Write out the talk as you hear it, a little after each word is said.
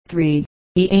3.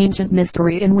 The ancient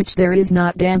mystery in which there is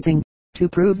not dancing. To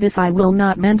prove this I will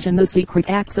not mention the secret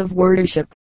acts of worship,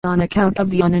 on account of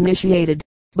the uninitiated.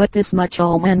 But this much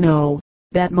all men know,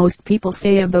 that most people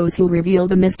say of those who reveal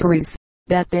the mysteries,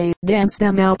 that they dance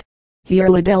them out. Here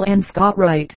Liddell and Scott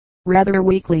write, rather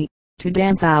weakly, to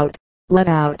dance out, let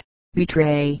out,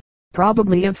 betray,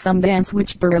 probably of some dance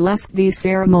which burlesque these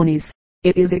ceremonies.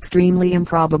 It is extremely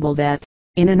improbable that,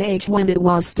 in an age when it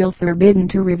was still forbidden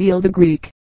to reveal the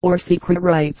Greek, or secret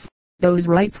rites, those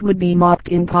rites would be mocked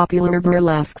in popular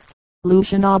burlesques.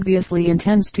 Lucian obviously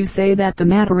intends to say that the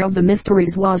matter of the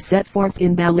mysteries was set forth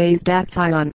in Ballets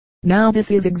d'Actaeon. Now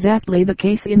this is exactly the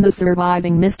case in the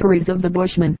surviving mysteries of the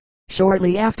Bushmen.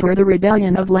 Shortly after the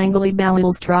rebellion of Langley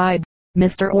Ballil's tribe,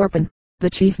 Mr. Orpin, the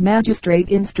chief magistrate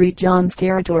in St. John's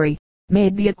territory,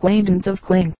 made the acquaintance of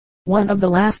Quing, one of the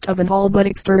last of an all but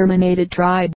exterminated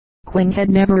tribe. Quing had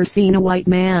never seen a white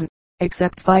man,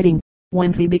 except fighting.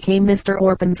 When he became Mr.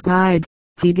 Orpin's guide,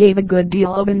 he gave a good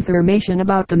deal of information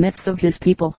about the myths of his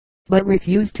people, but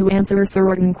refused to answer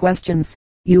certain questions.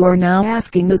 You are now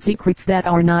asking the secrets that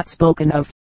are not spoken of,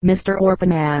 Mr.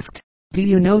 Orpin asked. Do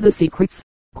you know the secrets?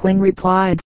 Quing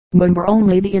replied, Remember,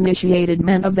 only the initiated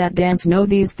men of that dance know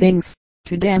these things.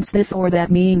 To dance this or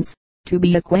that means, to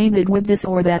be acquainted with this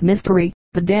or that mystery.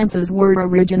 The dances were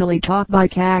originally taught by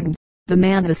Cagn, the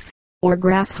Manus, or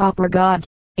grasshopper god.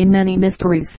 In many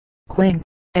mysteries, Quing,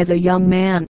 as a young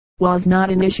man, was not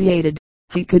initiated.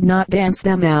 He could not dance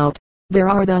them out. There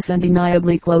are thus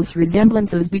undeniably close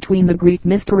resemblances between the Greek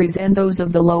mysteries and those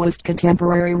of the lowest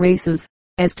contemporary races.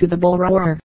 As to the bull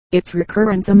roar, its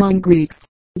recurrence among Greeks,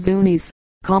 Zunis,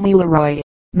 Kamilaroi,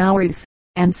 Maoris,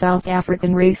 and South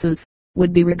African races,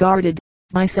 would be regarded,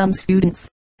 by some students,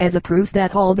 as a proof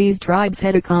that all these tribes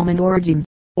had a common origin,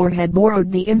 or had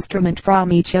borrowed the instrument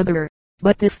from each other.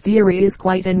 But this theory is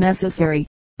quite unnecessary.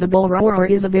 The bull roar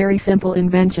is a very simple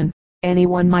invention.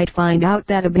 Anyone might find out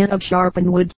that a bit of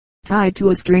sharpened wood, tied to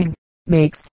a string,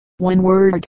 makes, one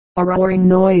word, a roaring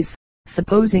noise.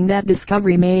 Supposing that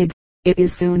discovery made, it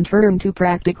is soon turned to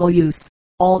practical use.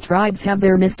 All tribes have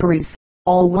their mysteries.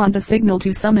 All want a signal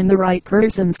to summon the right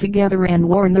persons together and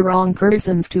warn the wrong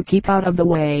persons to keep out of the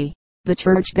way. The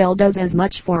church bell does as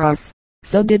much for us.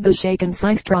 So did the shaken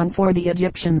sistron for the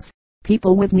Egyptians.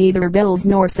 People with neither bells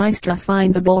nor sistra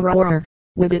find the bull roar,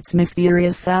 with its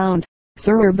mysterious sound,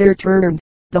 serve their turn.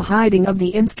 The hiding of the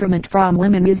instrument from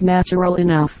women is natural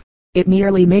enough. It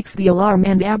merely makes the alarm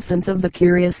and absence of the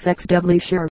curious sex doubly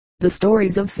sure. The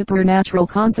stories of supernatural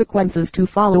consequences to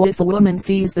follow if a woman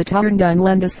sees the turndun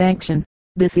lend a sanction.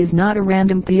 This is not a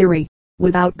random theory,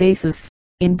 without basis.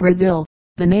 In Brazil,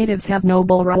 the natives have no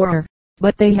bull roar,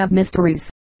 but they have mysteries,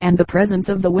 and the presence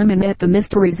of the women at the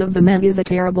mysteries of the men is a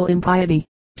terrible impiety.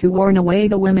 To warn away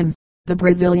the women, the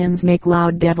Brazilians make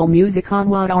loud devil music on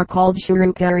what are called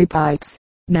churupari pipes.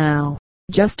 Now,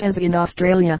 just as in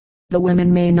Australia, the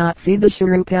women may not see the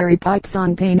churupari pipes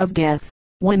on pain of death.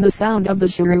 When the sound of the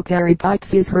churupari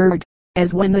pipes is heard,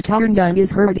 as when the turndun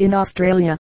is heard in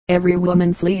Australia, every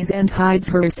woman flees and hides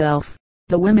herself.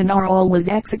 The women are always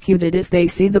executed if they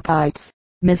see the pipes.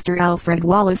 Mr. Alfred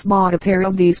Wallace bought a pair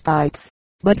of these pipes,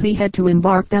 but he had to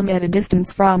embark them at a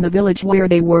distance from the village where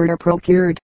they were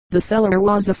procured. The seller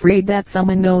was afraid that some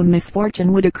unknown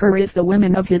misfortune would occur if the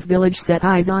women of his village set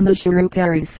eyes on the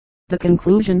churuparis. The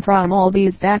conclusion from all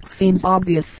these facts seems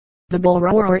obvious. The bull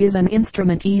roar is an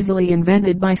instrument easily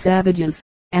invented by savages,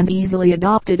 and easily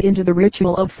adopted into the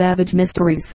ritual of savage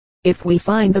mysteries. If we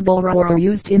find the bull roar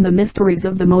used in the mysteries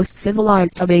of the most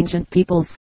civilized of ancient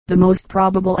peoples, the most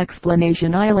probable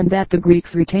explanation is that the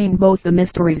Greeks retained both the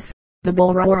mysteries, the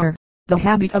bull roar, the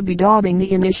habit of bedaubing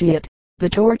the initiate, the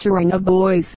torturing of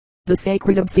boys, the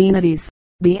sacred obscenities,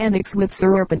 the annex with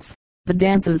serpents, the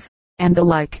dances, and the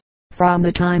like, from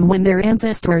the time when their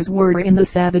ancestors were in the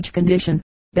savage condition.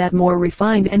 That more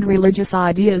refined and religious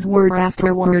ideas were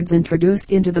afterwards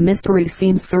introduced into the mysteries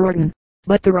seems certain,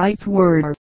 but the rites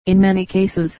were, in many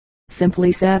cases,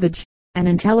 simply savage, and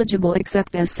intelligible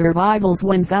except as survivals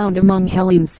when found among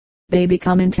Hellenes. They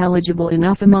become intelligible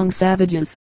enough among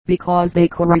savages, because they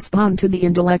correspond to the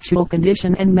intellectual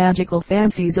condition and magical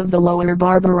fancies of the lower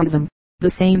barbarism. The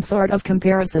same sort of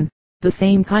comparison, the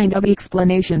same kind of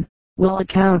explanation, will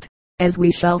account, as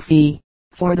we shall see,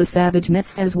 for the savage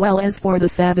myths as well as for the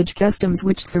savage customs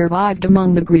which survived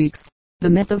among the Greeks. The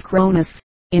myth of Cronus,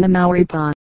 in a Maori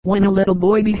pond. When a little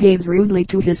boy behaves rudely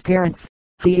to his parents,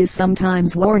 he is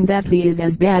sometimes warned that he is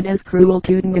as bad as cruel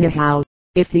Tutanganahau.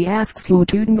 If he asks who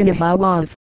Tutanganahau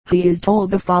was, he is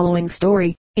told the following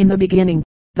story. In the beginning,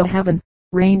 the heaven,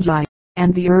 Rangi,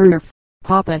 and the earth,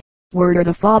 Papa, were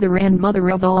the father and mother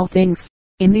of all things.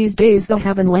 In these days the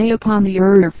heaven lay upon the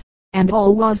earth, and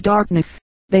all was darkness.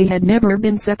 They had never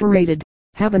been separated.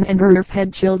 Heaven and earth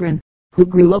had children, who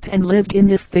grew up and lived in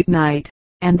this thick night,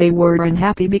 and they were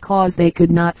unhappy because they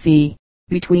could not see.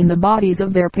 Between the bodies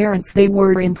of their parents they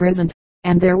were imprisoned,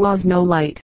 and there was no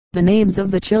light. The names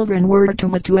of the children were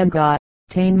Tumatuenga,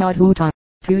 Tainmadhuta,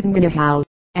 Tutanganahau,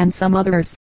 and some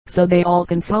others. So they all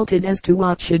consulted as to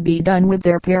what should be done with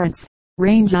their parents.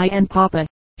 Rangi and Papa,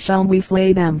 shall we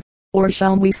slay them, or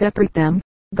shall we separate them?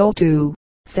 Go to,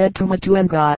 said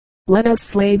Tumatuenga. Let us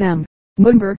slay them.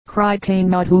 Mumber, cried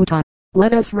Tainmadhuta.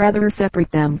 Let us rather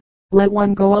separate them. Let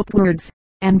one go upwards,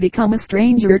 and become a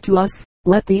stranger to us.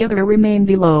 Let the other remain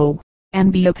below,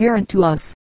 and be a parent to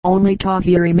us. Only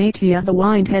Tahiri Matia the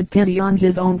Wind had pity on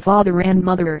his own father and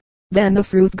mother. Then the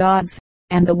fruit gods,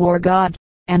 and the war god,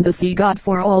 and the sea god,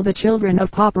 for all the children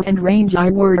of Papa and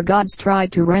Rangi were gods,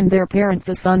 tried to rend their parents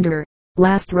asunder.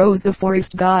 Last rose the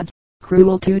forest god,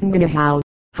 cruel Tutanganahau.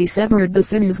 He severed the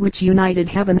sinews which united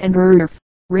heaven and earth,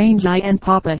 Rangi and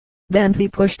Papa. Then he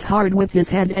pushed hard with his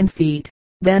head and feet.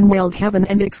 Then wailed heaven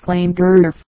and exclaimed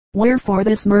earth. Wherefore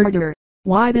this murder?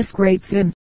 Why this great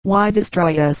sin? Why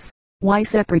destroy us? Why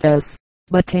separate us?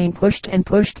 But Tain pushed and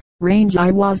pushed.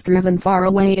 Rangi was driven far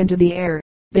away into the air.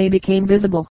 They became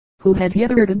visible, who had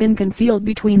hitherto been concealed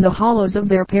between the hollows of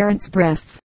their parents'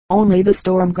 breasts. Only the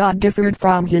storm god differed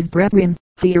from his brethren.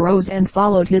 He arose and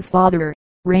followed his father,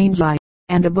 Rangi,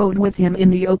 and abode with him in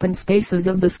the open spaces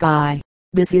of the sky.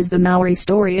 This is the Maori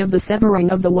story of the severing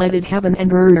of the wedded heaven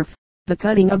and earth. The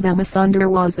cutting of them asunder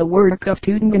was the work of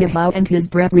Tutanganahau and his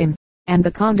brethren, and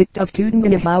the conduct of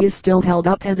Tutanganahau is still held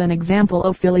up as an example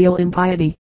of filial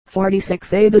impiety.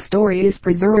 46a. The story is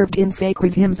preserved in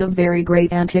sacred hymns of very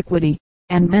great antiquity,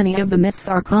 and many of the myths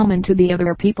are common to the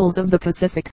other peoples of the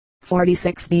Pacific.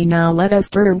 46b. Now let us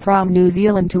turn from New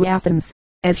Zealand to Athens,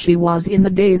 as she was in the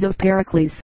days of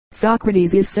Pericles.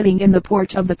 Socrates is sitting in the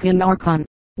porch of the King Archon,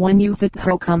 when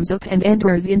Euthyphro comes up and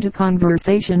enters into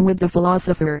conversation with the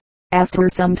philosopher. After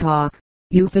some talk,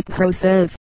 Euthyphro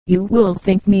says, "You will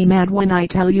think me mad when I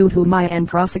tell you whom I am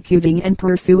prosecuting and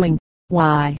pursuing."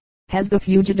 "Why, has the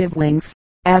fugitive wings?"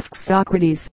 asks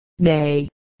Socrates. "Nay,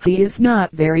 he is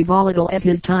not very volatile at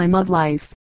his time of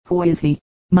life." "Who is he?"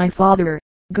 "My father."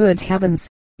 "Good heavens,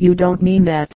 you don't mean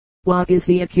that." "What is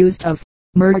he accused of?"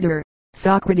 "Murder."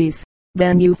 Socrates.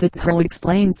 Then Euthyphro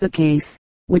explains the case,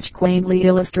 which quaintly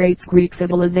illustrates Greek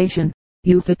civilization.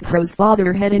 Euthyphro's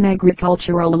father had an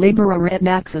agricultural laborer at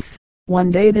Naxos.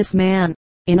 One day this man,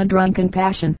 in a drunken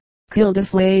passion, killed a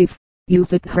slave.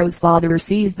 Euthyphro's father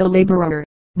seized the laborer,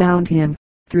 bound him,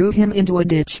 threw him into a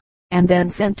ditch, and then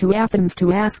sent to Athens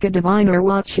to ask a diviner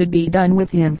what should be done with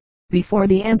him. Before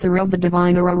the answer of the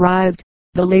diviner arrived,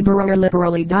 the laborer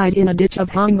literally died in a ditch of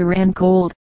hunger and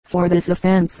cold. For this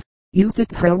offense,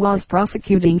 Euthyphro was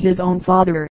prosecuting his own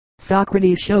father.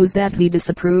 Socrates shows that he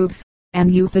disapproves, and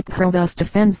Euthyphro thus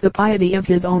defends the piety of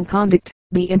his own conduct.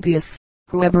 The impious,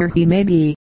 whoever he may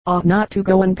be, ought not to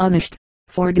go unpunished.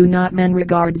 For do not men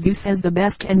regard Zeus as the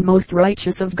best and most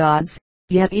righteous of gods?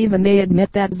 Yet even they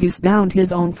admit that Zeus bound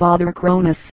his own father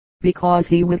Cronus, because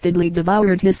he wickedly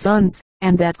devoured his sons,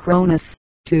 and that Cronus,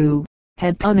 too,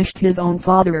 had punished his own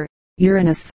father,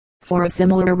 Uranus, for a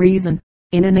similar reason,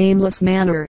 in a nameless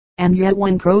manner. And yet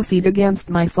when proceed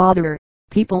against my father,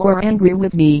 people are angry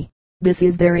with me. This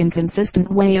is their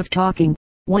inconsistent way of talking,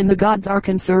 when the gods are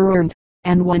concerned,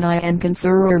 and when I am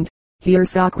concerned. Here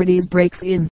Socrates breaks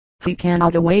in. He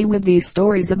cannot away with these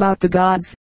stories about the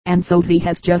gods, and so he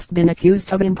has just been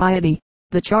accused of impiety,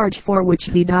 the charge for which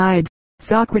he died.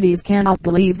 Socrates cannot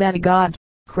believe that a god,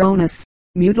 Cronus,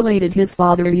 mutilated his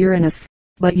father Uranus,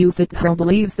 but Euthyphro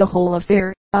believes the whole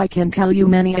affair. I can tell you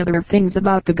many other things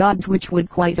about the gods which would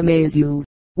quite amaze you.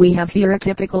 We have here a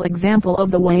typical example of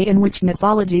the way in which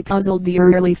mythology puzzled the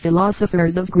early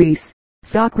philosophers of Greece.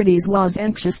 Socrates was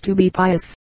anxious to be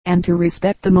pious, and to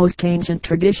respect the most ancient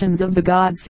traditions of the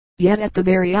gods. Yet at the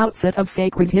very outset of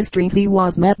sacred history he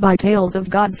was met by tales of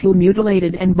gods who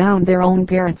mutilated and bound their own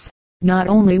parents. Not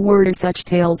only were such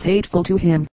tales hateful to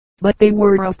him, but they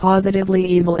were of positively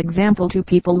evil example to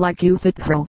people like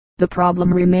Euthyphro. The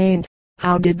problem remained,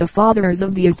 how did the fathers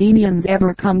of the Athenians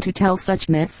ever come to tell such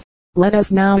myths? Let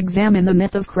us now examine the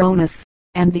myth of Cronus,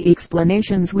 and the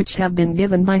explanations which have been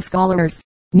given by scholars.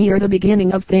 Near the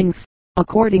beginning of things,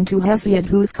 according to Hesiod,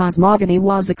 whose cosmogony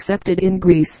was accepted in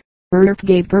Greece, earth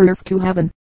gave birth to heaven.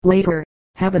 Later,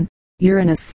 heaven,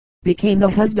 Uranus, became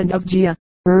the husband of Gaia,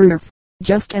 earth.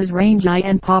 Just as Rangi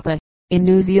and Papa, in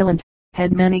New Zealand,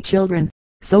 had many children,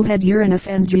 so had Uranus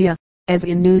and Gaia, as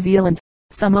in New Zealand.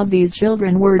 Some of these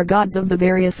children were gods of the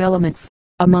various elements.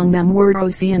 Among them were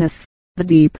Oceanus, the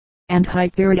deep, and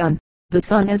Hyperion, the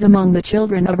sun as among the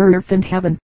children of earth and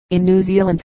heaven. In New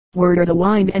Zealand, word are the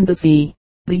wind and the sea.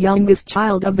 The youngest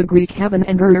child of the Greek heaven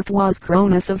and earth was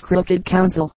Cronus of crooked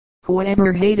counsel, who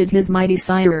ever hated his mighty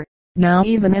sire. Now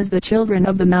even as the children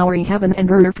of the Maori heaven and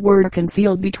earth were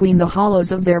concealed between the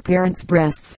hollows of their parents'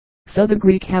 breasts, so the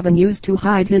Greek heaven used to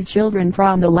hide his children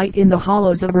from the light in the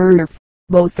hollows of earth.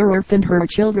 Both earth and her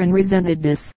children resented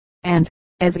this, and,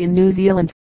 as in New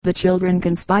Zealand, the children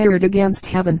conspired against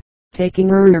heaven,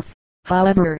 taking earth,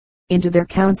 however, into their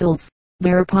counsels.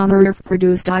 Thereupon earth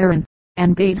produced iron,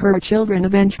 and bade her children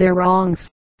avenge their wrongs.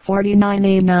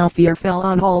 49a Now fear fell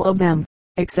on all of them,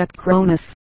 except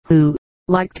Cronus, who,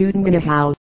 like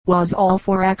Tutankhamenhotep, was all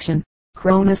for action.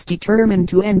 Cronus determined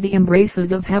to end the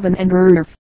embraces of heaven and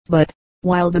earth. But,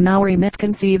 while the Maori myth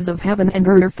conceives of heaven and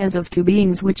earth as of two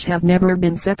beings which have never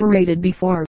been separated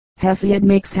before, Hesiod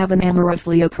makes heaven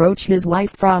amorously approach his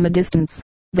wife from a distance.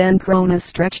 Then Cronus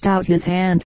stretched out his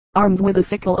hand, armed with a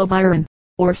sickle of iron,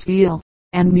 or steel,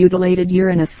 and mutilated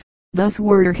Uranus. Thus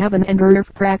were heaven and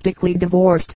earth practically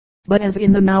divorced. But as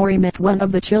in the Maori myth one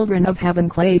of the children of heaven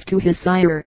clave to his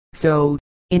sire, so,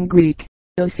 in Greek,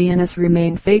 Oceanus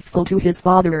remained faithful to his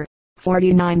father.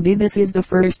 49b This is the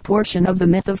first portion of the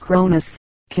myth of Cronus.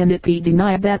 Can it be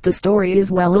denied that the story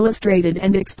is well illustrated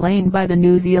and explained by the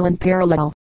New Zealand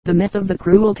parallel, the myth of the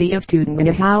cruelty of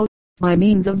Tutankhamenhotep? By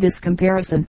means of this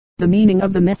comparison, the meaning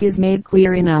of the myth is made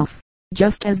clear enough.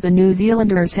 Just as the New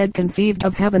Zealanders had conceived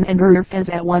of heaven and earth as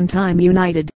at one time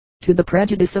united, to the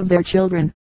prejudice of their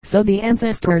children, so the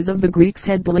ancestors of the Greeks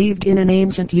had believed in an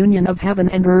ancient union of heaven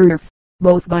and earth.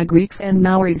 Both by Greeks and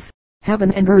Maoris,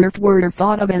 heaven and earth were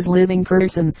thought of as living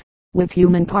persons, with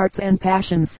human parts and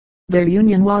passions. Their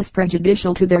union was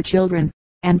prejudicial to their children,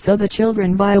 and so the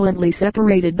children violently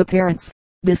separated the parents.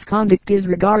 This conduct is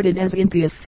regarded as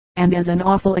impious, and as an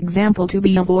awful example to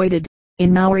be avoided.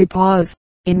 In Maori Pause,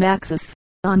 in Naxos,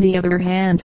 on the other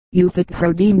hand,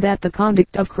 Euthyphro deemed that the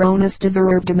conduct of Cronus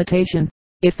deserved imitation.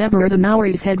 If ever the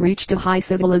Maoris had reached a high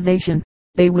civilization,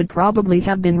 they would probably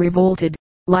have been revolted,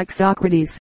 like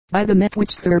Socrates, by the myth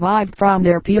which survived from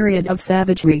their period of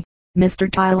savagery.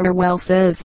 Mr. Tyler well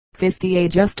says, 50a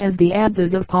Just as the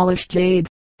adzes of polished jade,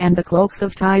 and the cloaks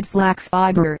of dyed flax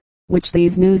fiber, which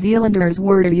these New Zealanders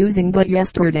were using but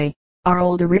yesterday, are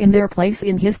older in their place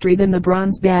in history than the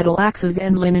bronze battle axes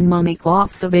and linen mummy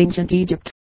cloths of ancient Egypt,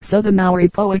 so the Maori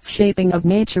poet's shaping of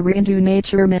nature into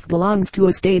nature myth belongs to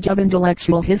a stage of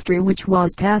intellectual history which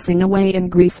was passing away in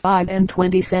Greece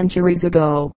 25 centuries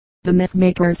ago. The myth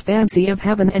maker's fancy of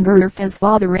heaven and earth as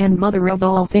father and mother of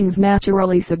all things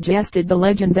naturally suggested the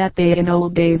legend that they in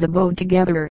old days abode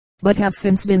together, but have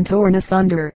since been torn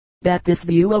asunder. That this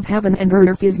view of heaven and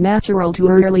earth is natural to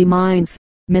early minds,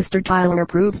 Mr. Tyler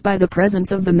proves by the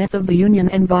presence of the myth of the union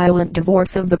and violent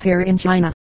divorce of the pair in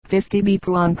China. 50b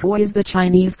Puankoi is the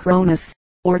Chinese Cronus,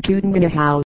 or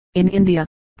Tutankhamenhotep. In India,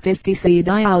 50c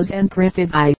Dyaus and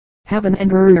Prithvi, heaven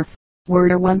and earth,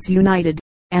 were once united,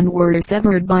 and were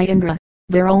severed by Indra,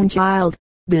 their own child.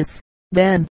 This,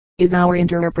 then, is our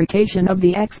interpretation of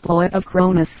the exploit of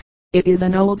Cronus. It is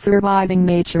an old surviving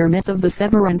nature myth of the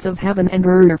severance of heaven and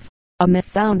earth, a myth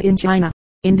found in China,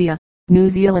 India, New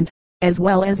Zealand, as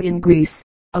well as in Greece.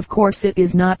 Of course it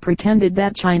is not pretended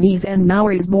that Chinese and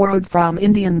Maoris borrowed from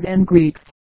Indians and Greeks,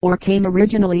 or came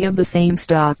originally of the same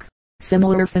stock.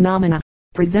 Similar phenomena,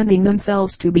 presenting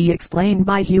themselves to be explained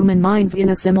by human minds in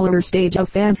a similar stage of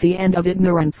fancy and of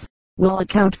ignorance, will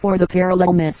account for the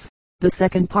parallel myths. The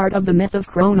second part of the myth of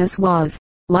Cronus was,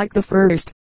 like the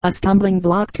first, a stumbling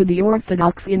block to the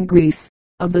Orthodox in Greece.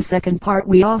 Of the second part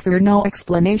we offer no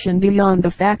explanation beyond the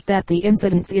fact that the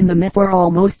incidents in the myth were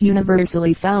almost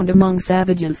universally found among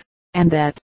savages, and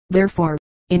that, therefore,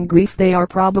 in Greece they are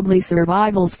probably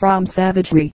survivals from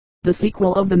savagery. The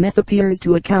sequel of the myth appears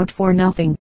to account for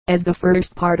nothing, as the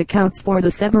first part accounts for the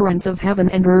severance of heaven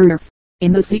and earth.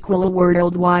 In the sequel a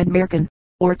worldwide merkin,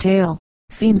 or tale,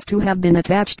 seems to have been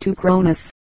attached to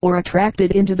Cronus, or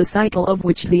attracted into the cycle of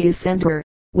which he is center,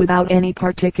 without any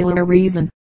particular reason,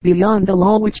 beyond the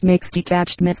law which makes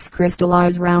detached myths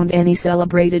crystallize round any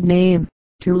celebrated name.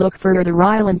 To look further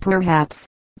island perhaps,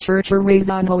 Churcher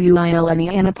Raisano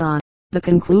Uilani Anapon. The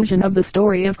conclusion of the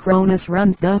story of Cronus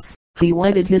runs thus: he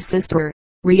wedded his sister,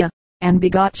 Rhea, and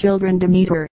begot children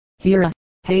Demeter, Hera,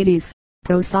 Hades,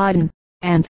 Poseidon,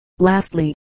 and,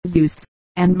 lastly, Zeus.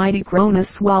 And mighty Cronus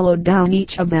swallowed down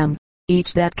each of them,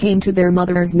 each that came to their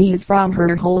mother's knees from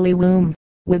her holy womb,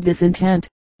 with this intent,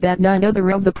 that none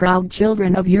other of the proud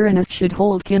children of Uranus should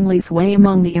hold kingly sway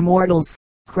among the immortals.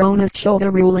 Cronus showed a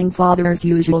ruling father's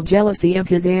usual jealousy of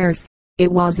his heirs.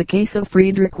 It was a case of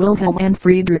Friedrich Wilhelm and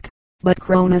Friedrich, but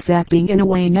Cronus, acting in a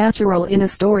way natural in a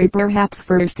story perhaps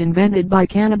first invented by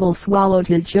cannibals, swallowed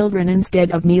his children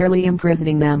instead of merely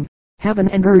imprisoning them. Heaven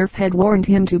and earth had warned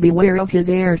him to beware of his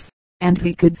heirs, and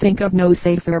he could think of no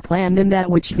safer plan than that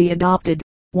which he adopted.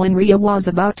 When Rhea was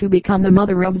about to become the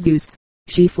mother of Zeus,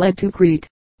 she fled to Crete.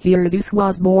 Here Zeus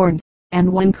was born,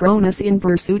 and when Cronus, in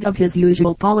pursuit of his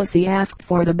usual policy, asked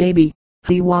for the baby,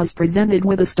 he was presented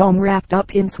with a stone wrapped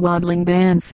up in swaddling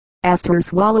bands. After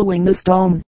swallowing the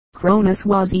stone, Cronus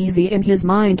was easy in his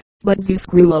mind, but Zeus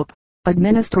grew up,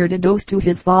 administered a dose to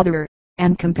his father,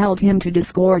 and compelled him to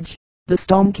disgorge. The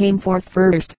stone came forth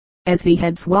first, as he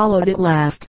had swallowed it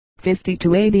last.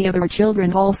 52a The other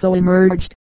children also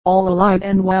emerged, all alive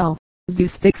and well.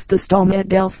 Zeus fixed the stone at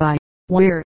Delphi,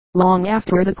 where, long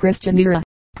after the Christian era,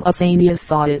 Pausanias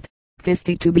saw it.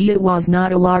 52b It was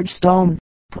not a large stone,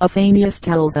 Pausanias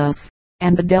tells us,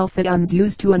 and the Delphians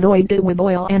used to anoint it with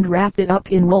oil and wrap it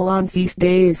up in wool on feast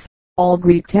days. All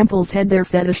Greek temples had their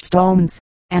fetish stones,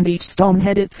 and each stone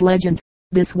had its legend.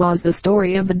 This was the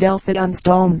story of the Delphian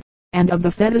stone, and of the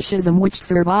fetishism which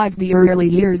survived the early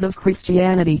years of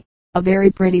Christianity. A very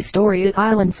pretty story. At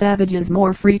island savages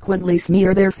more frequently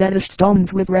smear their fetish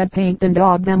stones with red paint than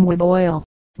daub them with oil.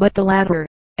 But the latter,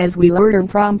 as we learn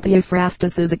from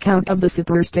Theophrastus's account of the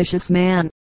superstitious man,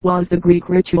 was the Greek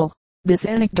ritual. This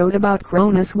anecdote about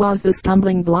Cronus was the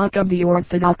stumbling block of the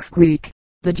Orthodox Greek,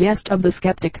 the jest of the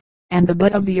skeptic, and the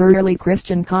butt of the early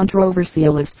Christian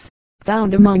controversialists.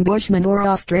 Found among Bushmen or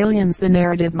Australians, the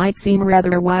narrative might seem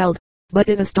rather wild, but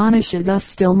it astonishes us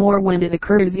still more when it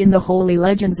occurs in the holy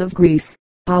legends of Greece.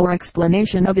 Our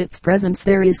explanation of its presence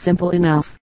there is simple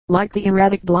enough. Like the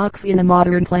erratic blocks in a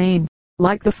modern plain,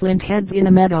 like the flint heads in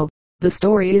a meadow, the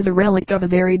story is a relic of a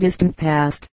very distant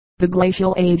past. The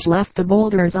glacial age left the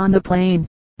boulders on the plain.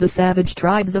 The savage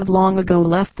tribes of long ago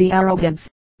left the arrowheads.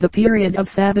 The period of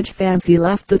savage fancy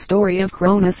left the story of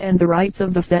Cronus and the rites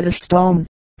of the fetish stone.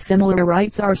 Similar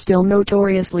rites are still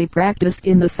notoriously practiced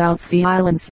in the South Sea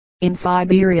Islands, in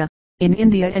Siberia, in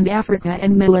India and Africa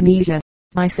and Melanesia,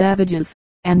 by savages,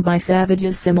 and by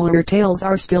savages similar tales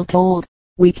are still told.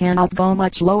 We cannot go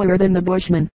much lower than the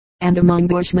Bushmen, and among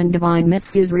Bushmen divine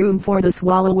myths is room for the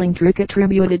swallowing trick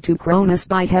attributed to Cronus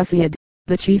by Hesiod.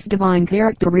 The chief divine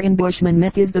character in Bushman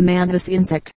myth is the mantis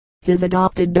insect. His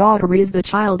adopted daughter is the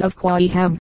child of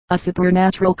Quaihem, a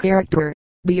supernatural character,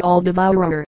 the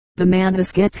all-devourer. The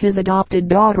mantis gets his adopted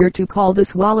daughter to call the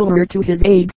swallower to his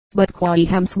aid, but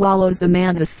Quaihem swallows the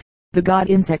mantis, the god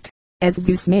insect, as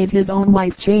Zeus made his own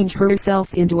wife change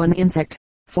herself into an insect,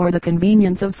 for the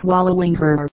convenience of swallowing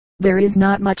her. There is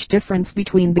not much difference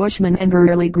between Bushman and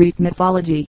early Greek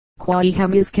mythology.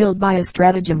 Quaihem is killed by a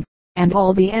stratagem, and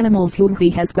all the animals whom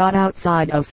he has got outside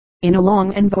of, in a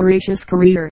long and voracious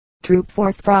career, troop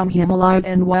forth from him alive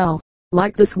and well,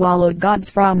 like the swallowed gods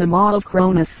from the maw of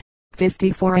Cronus.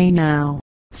 54a Now,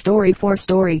 story for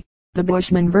story, the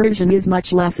Bushman version is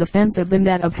much less offensive than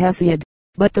that of Hesiod,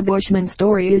 but the Bushman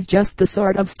story is just the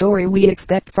sort of story we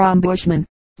expect from Bushmen,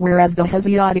 whereas the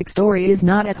Hesiodic story is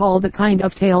not at all the kind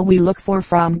of tale we look for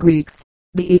from Greeks.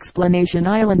 The explanation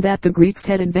island that the Greeks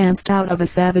had advanced out of a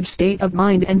savage state of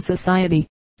mind and society,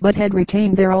 but had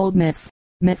retained their old myths.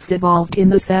 Myths evolved in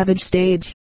the savage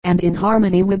stage, and in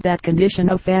harmony with that condition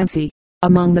of fancy.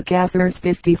 Among the Cathars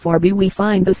 54b we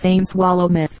find the same swallow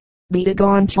myth. The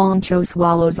Dagon Choncho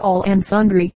swallows all and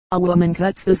sundry. A woman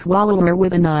cuts the swallower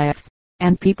with a knife,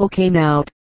 and people came out,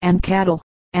 and cattle,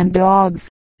 and dogs.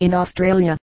 In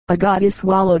Australia, a god is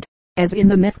swallowed, as in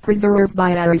the myth preserved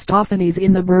by Aristophanes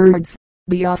in the birds.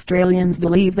 The Australians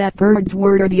believe that birds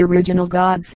were the original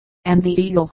gods, and the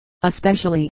eagle,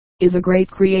 especially, is a great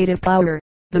creative power.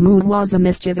 The moon was a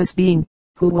mischievous being,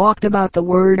 who walked about the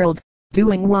world,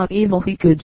 doing what evil he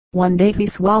could. One day he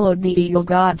swallowed the eagle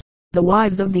god. The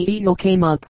wives of the eagle came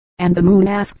up, and the moon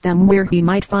asked them where he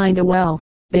might find a well.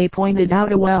 They pointed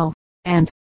out a well, and,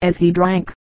 as he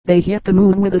drank, they hit the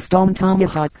moon with a stone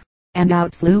tomahawk, and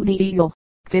out flew the eagle.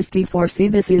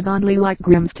 54c This is oddly like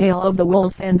Grimm's tale of the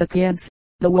wolf and the kids.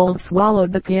 The wolf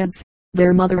swallowed the kids.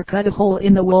 Their mother cut a hole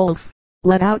in the wolf,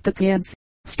 let out the kids,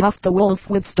 stuffed the wolf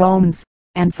with stones,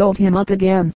 and sewed him up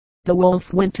again. The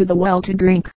wolf went to the well to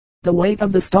drink. The weight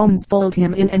of the stones pulled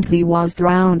him in and he was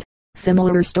drowned.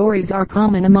 Similar stories are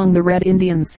common among the Red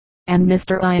Indians, and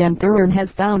Mr. Ian Thuran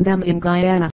has found them in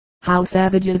Guyana. How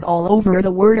savages all over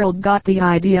the world got the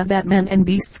idea that men and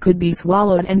beasts could be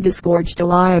swallowed and disgorged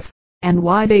alive, and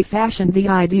why they fashioned the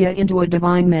idea into a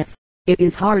divine myth, it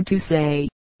is hard to say.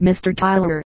 Mr.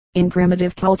 Tyler, in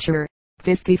Primitive Culture,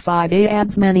 55a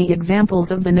adds many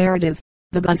examples of the narrative.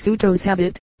 The Basutos have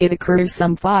it. It occurs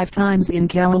some 5 times in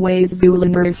Callaway's Zulu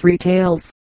Nursery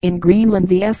Tales. In Greenland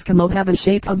the Eskimo have a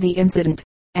shape of the incident,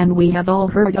 and we have all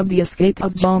heard of the escape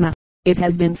of Jonah. It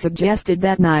has been suggested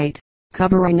that night,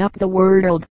 covering up the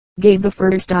world, gave the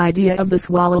first idea of the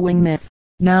swallowing myth.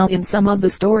 Now in some of the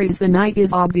stories the night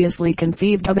is obviously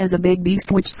conceived of as a big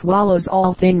beast which swallows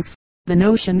all things. The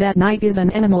notion that night is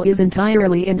an animal is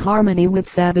entirely in harmony with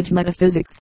savage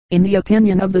metaphysics. In the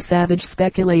opinion of the savage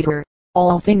speculator,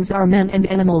 all things are men and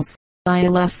animals.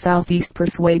 ILS southeast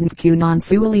persuadent Q non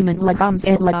suliman lagams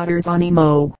et ladders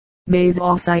animo. Mais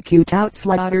aussi touts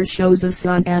ladders shows of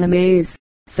sun animes,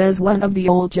 says one of the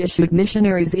old Jesuit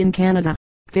missionaries in Canada.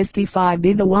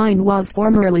 55b The wine was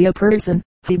formerly a person,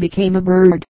 he became a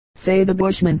bird, say the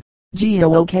Bushman.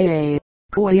 Gooka.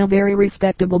 Koi a very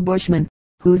respectable Bushman,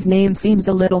 whose name seems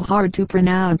a little hard to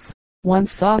pronounce,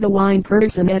 once saw the wine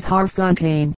person at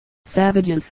Harfontaine.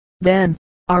 Savages, then,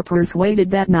 are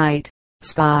persuaded that night,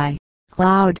 sky,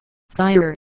 cloud,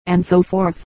 fire, and so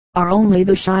forth, are only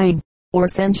the shine, or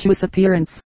sensuous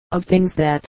appearance, of things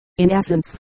that, in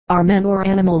essence, are men or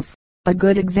animals. A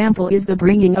good example is the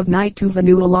bringing of night to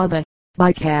Vanuatu,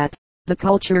 by Cat, the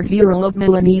culture hero of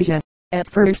Melanesia. At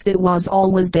first it was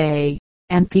always day,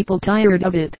 and people tired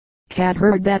of it. Cat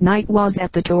heard that night was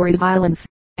at the Torres Islands,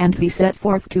 and he set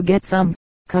forth to get some.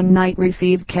 Kun Night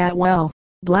received Cat well,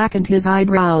 blackened his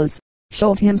eyebrows,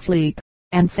 showed him sleep,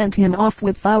 and sent him off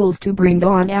with fowls to bring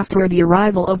dawn after the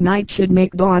arrival of night should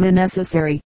make dawn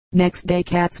unnecessary. Next day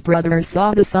Cat's brothers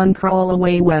saw the sun crawl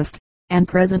away west, and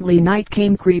presently night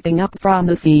came creeping up from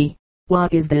the sea.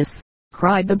 What is this?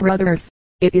 Cried the brothers.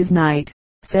 It is night,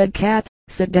 said Cat.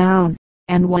 Sit down,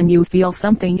 and when you feel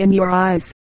something in your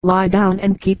eyes, lie down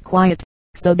and keep quiet.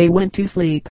 So they went to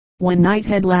sleep. When night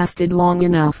had lasted long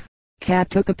enough, Cat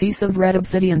took a piece of red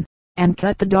obsidian, and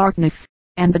cut the darkness,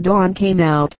 and the dawn came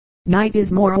out. Night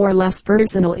is more or less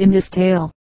personal in this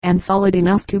tale, and solid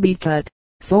enough to be cut,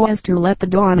 so as to let the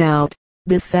dawn out.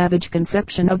 This savage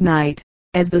conception of night,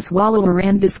 as the swallower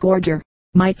and disgorger,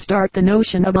 might start the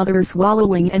notion of other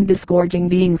swallowing and disgorging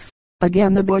beings.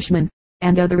 Again the Bushmen,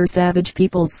 and other savage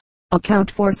peoples,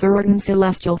 account for certain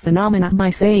celestial phenomena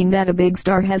by saying that a big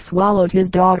star has swallowed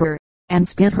his daughter, and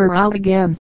spit her out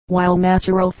again, while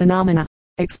natural phenomena,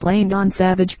 explained on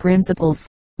savage principles,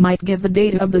 might give the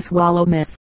data of the swallow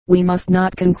myth. We must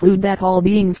not conclude that all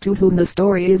beings to whom the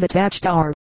story is attached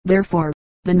are, therefore,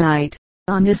 the night.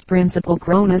 On this principle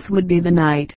Cronus would be the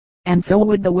night, and so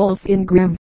would the wolf in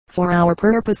Grimm. For our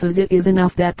purposes it is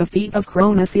enough that the feat of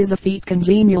Cronus is a feat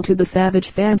congenial to the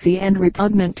savage fancy and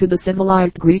repugnant to the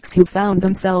civilized Greeks who found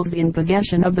themselves in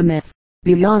possession of the myth.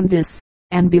 Beyond this,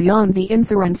 and beyond the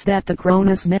inference that the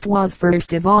Cronus myth was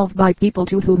first evolved by people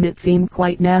to whom it seemed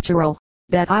quite natural,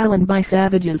 that island by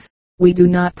savages, we do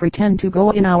not pretend to go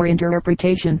in our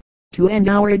interpretation. To end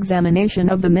our examination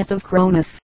of the myth of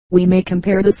Cronus, we may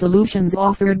compare the solutions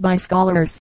offered by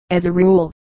scholars. As a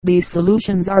rule, these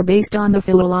solutions are based on the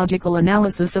philological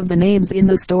analysis of the names in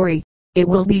the story. It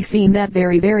will be seen that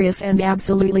very various and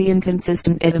absolutely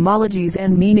inconsistent etymologies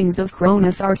and meanings of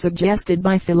Cronus are suggested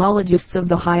by philologists of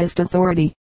the highest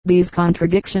authority. These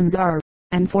contradictions are,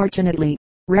 unfortunately,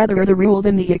 rather the rule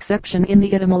than the exception in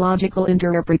the etymological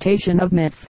interpretation of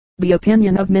myths. The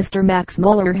opinion of Mr. Max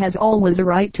Muller has always a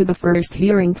right to the first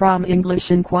hearing from English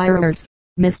inquirers.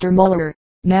 Mr. Muller,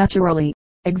 naturally,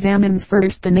 examines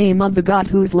first the name of the god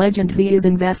whose legend he is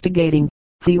investigating.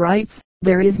 He writes,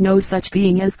 there is no such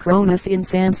being as Cronus in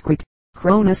Sanskrit.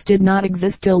 Cronus did not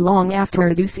exist till long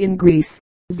after Zeus in Greece.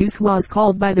 Zeus was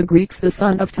called by the Greeks the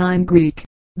son of time Greek.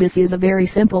 This is a very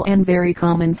simple and very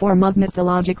common form of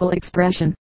mythological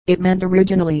expression. It meant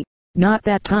originally, not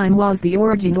that time was the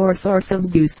origin or source of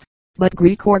Zeus, but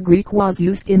Greek or Greek was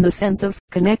used in the sense of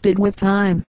connected with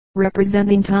time,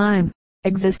 representing time,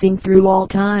 existing through all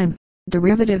time.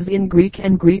 Derivatives in Greek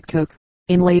and Greek took,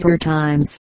 in later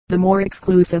times, the more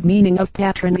exclusive meaning of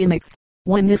patronymics.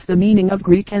 When this the meaning of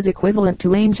Greek as equivalent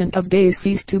to ancient of days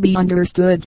ceased to be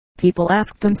understood, people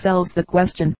asked themselves the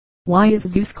question, why is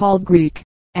Zeus called Greek?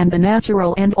 And the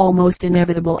natural and almost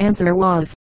inevitable answer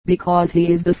was, because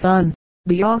he is the son,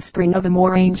 the offspring of a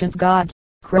more ancient god,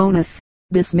 Cronus.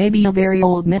 This may be a very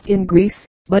old myth in Greece,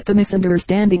 but the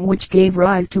misunderstanding which gave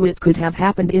rise to it could have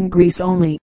happened in Greece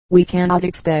only. We cannot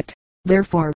expect,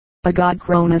 therefore, a god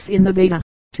Cronus in the Veda.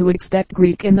 To expect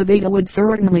Greek in the Veda would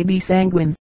certainly be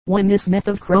sanguine. When this myth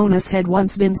of Cronus had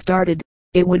once been started,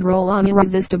 it would roll on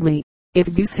irresistibly. If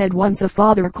Zeus had once a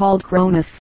father called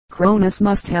Cronus, Cronus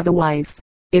must have a wife.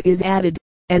 It is added,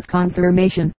 as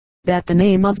confirmation, that the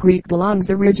name of Greek belongs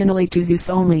originally to Zeus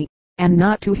only, and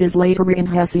not to his later in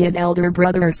Hesiod elder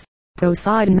brothers,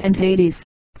 Poseidon and Hades.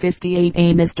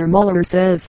 58a Mr. Muller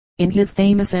says, in his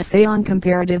famous essay on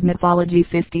comparative mythology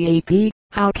 58p,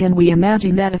 How can we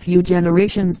imagine that a few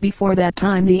generations before that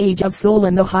time the age of soul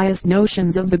and the highest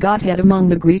notions of the Godhead among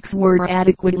the Greeks were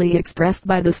adequately expressed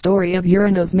by the story of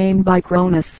Uranus maimed by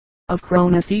Cronus, of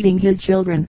Cronus eating his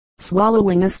children,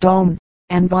 swallowing a stone,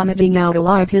 and vomiting out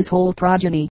alive his whole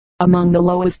progeny? Among the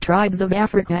lowest tribes of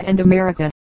Africa and America,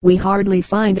 we hardly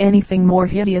find anything more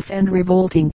hideous and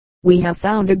revolting. We have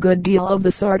found a good deal of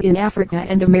the sort in Africa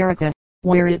and America,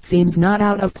 where it seems not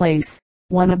out of place.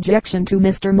 One objection to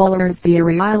Mr. Muller's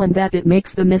theory island that it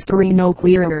makes the mystery no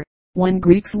clearer. When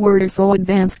Greeks were so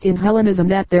advanced in Hellenism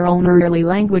that their own early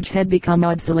language had become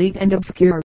obsolete and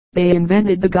obscure, they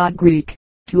invented the god Greek,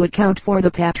 to account for the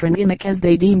patronymic as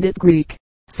they deemed it Greek,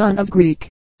 son of Greek.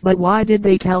 But why did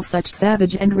they tell such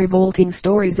savage and revolting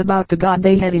stories about the god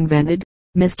they had invented?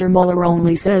 Mr. Muller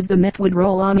only says the myth would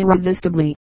roll on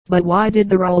irresistibly. But why did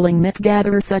the rolling myth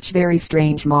gather such very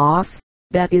strange moss?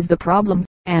 That is the problem,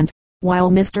 and,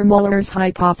 while Mr. Muller's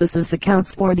hypothesis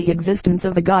accounts for the existence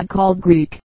of a god called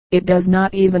Greek, it does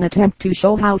not even attempt to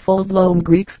show how full-blown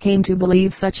Greeks came to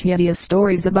believe such hideous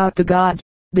stories about the god.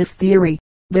 This theory,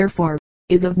 therefore,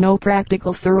 is of no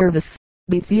practical service.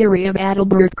 The theory of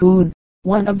Adalbert Kuhn,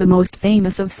 one of the most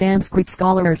famous of Sanskrit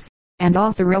scholars, and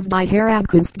author of Die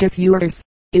Herabkunft des Führers,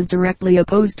 is directly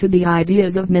opposed to the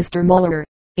ideas of Mr. Muller.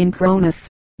 In Cronus,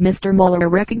 Mr. Muller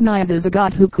recognizes a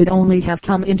god who could only have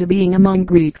come into being among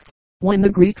Greeks, when the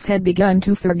Greeks had begun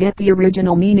to forget the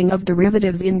original meaning of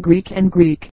derivatives in Greek and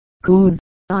Greek. Kuhn,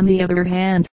 on the other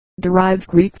hand, derives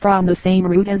Greek from the same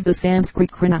root as the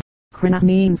Sanskrit krina. Krina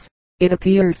means, it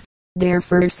appears, der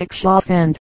für sich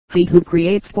schaffend, he who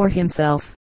creates for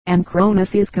himself, and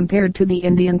Cronus is compared to the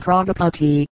Indian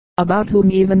Prajapati, about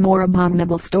whom even more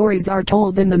abominable stories are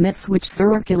told than the myths which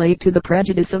circulate to the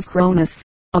prejudice of Cronus.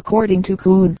 According to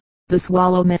Kuhn, the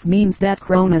swallow myth means that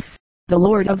Cronus, the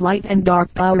lord of light and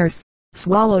dark powers,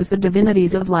 swallows the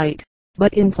divinities of light.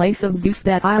 But in place of Zeus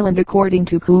that island according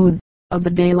to Kuhn, of the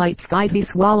daylight sky he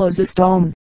swallows a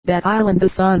stone, that island the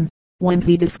sun. When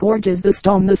he disgorges the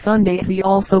stone the sun deity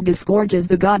also disgorges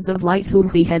the gods of light whom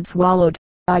he had swallowed.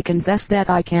 I confess that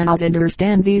I cannot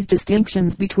understand these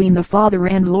distinctions between the father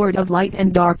and lord of light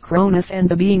and dark Cronus and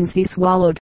the beings he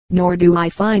swallowed. Nor do I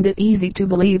find it easy to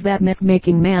believe that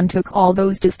myth-making man took all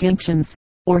those distinctions,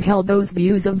 or held those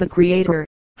views of the Creator.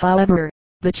 However,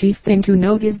 the chief thing to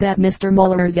note is that Mr.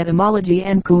 Muller's etymology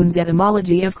and Kuhn's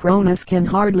etymology of Cronus can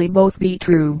hardly both be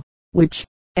true, which,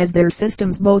 as their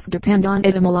systems both depend on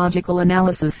etymological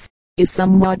analysis, is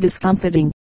somewhat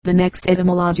discomfiting. The next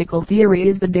etymological theory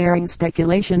is the daring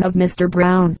speculation of Mr.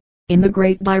 Brown. In the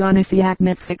Great Dionysiac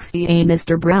Myth 60a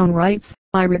Mr. Brown writes,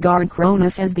 I regard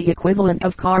Cronus as the equivalent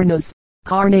of Carnus,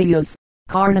 Carneus,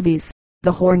 Carnabes,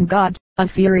 the horn god,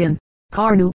 Assyrian,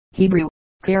 Carnu, Hebrew,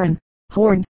 Karen,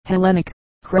 horn, Hellenic,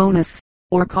 Cronus,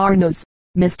 or Carnus.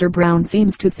 Mr. Brown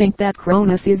seems to think that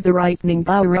Cronus is the ripening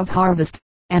power of harvest,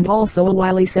 and also a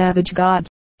wily savage god,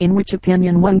 in which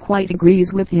opinion one quite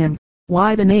agrees with him.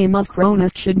 Why the name of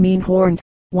Cronus should mean horned,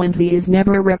 when he is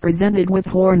never represented with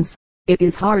horns, it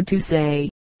is hard to say.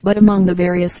 But among the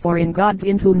various foreign gods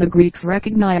in whom the Greeks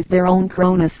recognized their own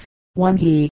Cronus, one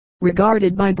he,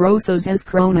 regarded by Brosos as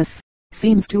Cronus,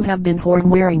 seems to have been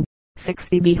horn-wearing.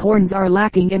 60b horns are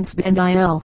lacking in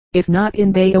Spendiel, if not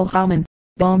in Baal-Haman,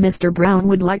 though Mr. Brown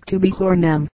would like to behorn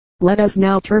them. Let us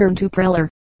now turn to Preller.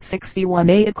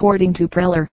 61a According to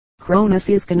Preller, Cronus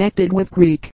is connected with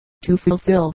Greek, to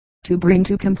fulfill, to bring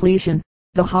to completion.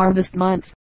 The harvest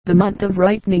month, the month of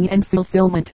ripening and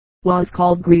fulfillment, was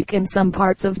called Greek in some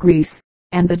parts of Greece,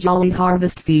 and the jolly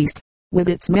harvest feast, with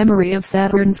its memory of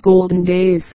Saturn's golden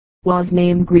days, was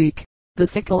named Greek. The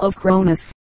sickle of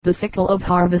Cronus, the sickle of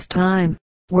harvest time,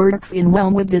 works in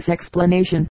well with this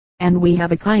explanation, and we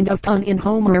have a kind of pun in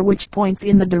Homer which points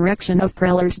in the direction of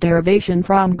Preller's derivation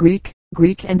from Greek,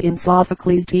 and in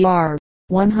Sophocles tr.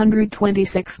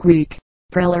 126 Greek.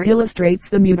 Preller illustrates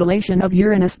the mutilation of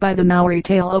Uranus by the Maori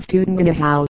tale of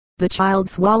Tutankhamenhau. The child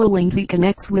swallowing he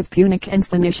connects with Punic and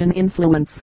Phoenician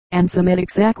influence, and Semitic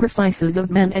sacrifices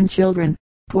of men and children.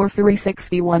 Porphyry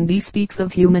 61d speaks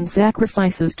of human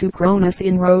sacrifices to Cronus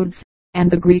in Rhodes, and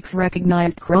the Greeks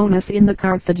recognized Cronus in the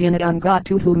Carthaginian god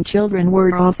to whom children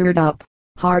were offered up.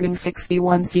 Harding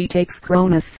 61c takes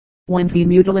Cronus, when he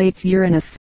mutilates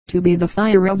Uranus, to be the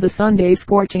fire of the Sunday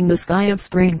scorching the sky of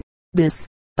spring. This,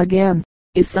 again,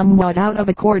 is somewhat out of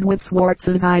accord with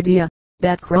Swartz's idea,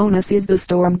 that Cronus is the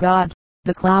storm god,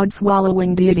 the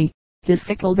cloud-swallowing deity, his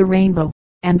sickle the rainbow,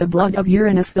 and the blood of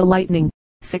Uranus the lightning.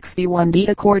 61d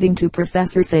According to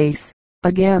Professor Sayce.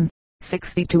 Again,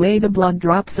 62a The blood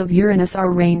drops of Uranus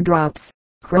are raindrops.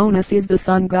 Cronus is the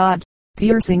sun god,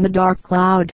 piercing the dark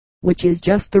cloud, which is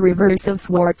just the reverse of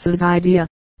Swartz's idea.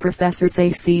 Professor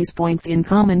Say sees points in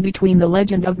common between the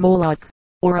legend of Moloch,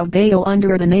 or of Baal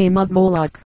under the name of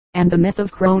Moloch, and the myth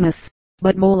of Cronus.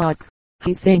 But Moloch,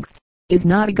 he thinks, is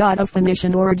not a god of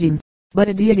Phoenician origin, but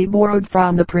a deity borrowed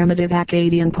from the primitive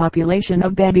Akkadian population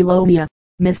of Babylonia.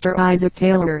 Mr. Isaac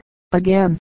Taylor,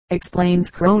 again,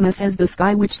 explains Cronus as the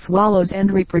sky which swallows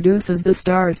and reproduces the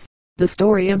stars. The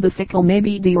story of the sickle may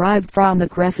be derived from the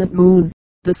crescent moon,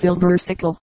 the silver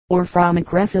sickle, or from a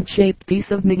crescent-shaped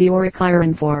piece of meteoric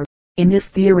iron, for, in this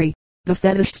theory, the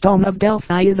fetish stone of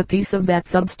Delphi is a piece of that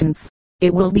substance.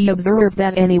 It will be observed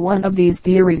that any one of these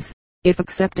theories, if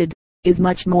accepted, is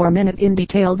much more minute in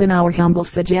detail than our humble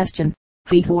suggestion.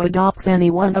 He who adopts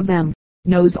any one of them,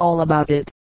 knows all about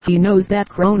it. He knows that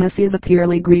Cronus is a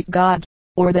purely Greek god,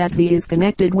 or that he is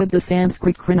connected with the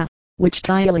Sanskrit krina, which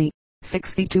Tiley,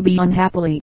 62b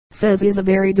unhappily, says is a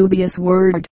very dubious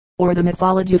word, or the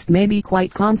mythologist may be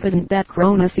quite confident that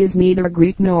Cronus is neither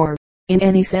Greek nor, in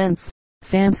any sense,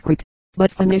 Sanskrit, but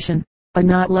Phoenician. A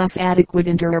not less adequate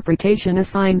interpretation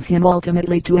assigns him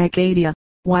ultimately to Accadia,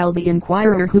 while the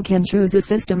inquirer who can choose a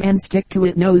system and stick to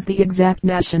it knows the exact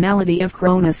nationality of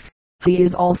Cronus. He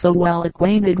is also well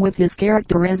acquainted with his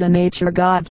character as a nature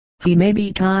god. He may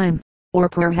be time, or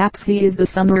perhaps he is the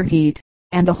summer heat,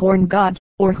 and a horn god,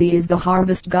 or he is the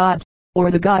harvest god,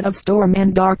 or the god of storm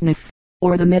and darkness,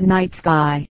 or the midnight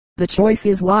sky. The choice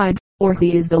is wide, or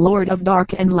he is the lord of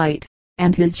dark and light,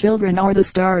 and his children are the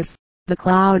stars, the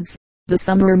clouds, the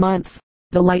summer months,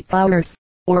 the light flowers,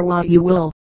 or what you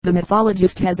will. The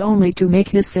mythologist has only to make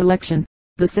his selection.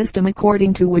 The system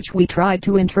according to which we try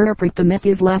to interpret the myth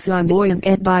is less flamboyant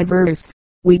and diverse.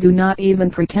 We do not even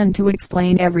pretend to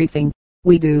explain everything.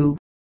 We do,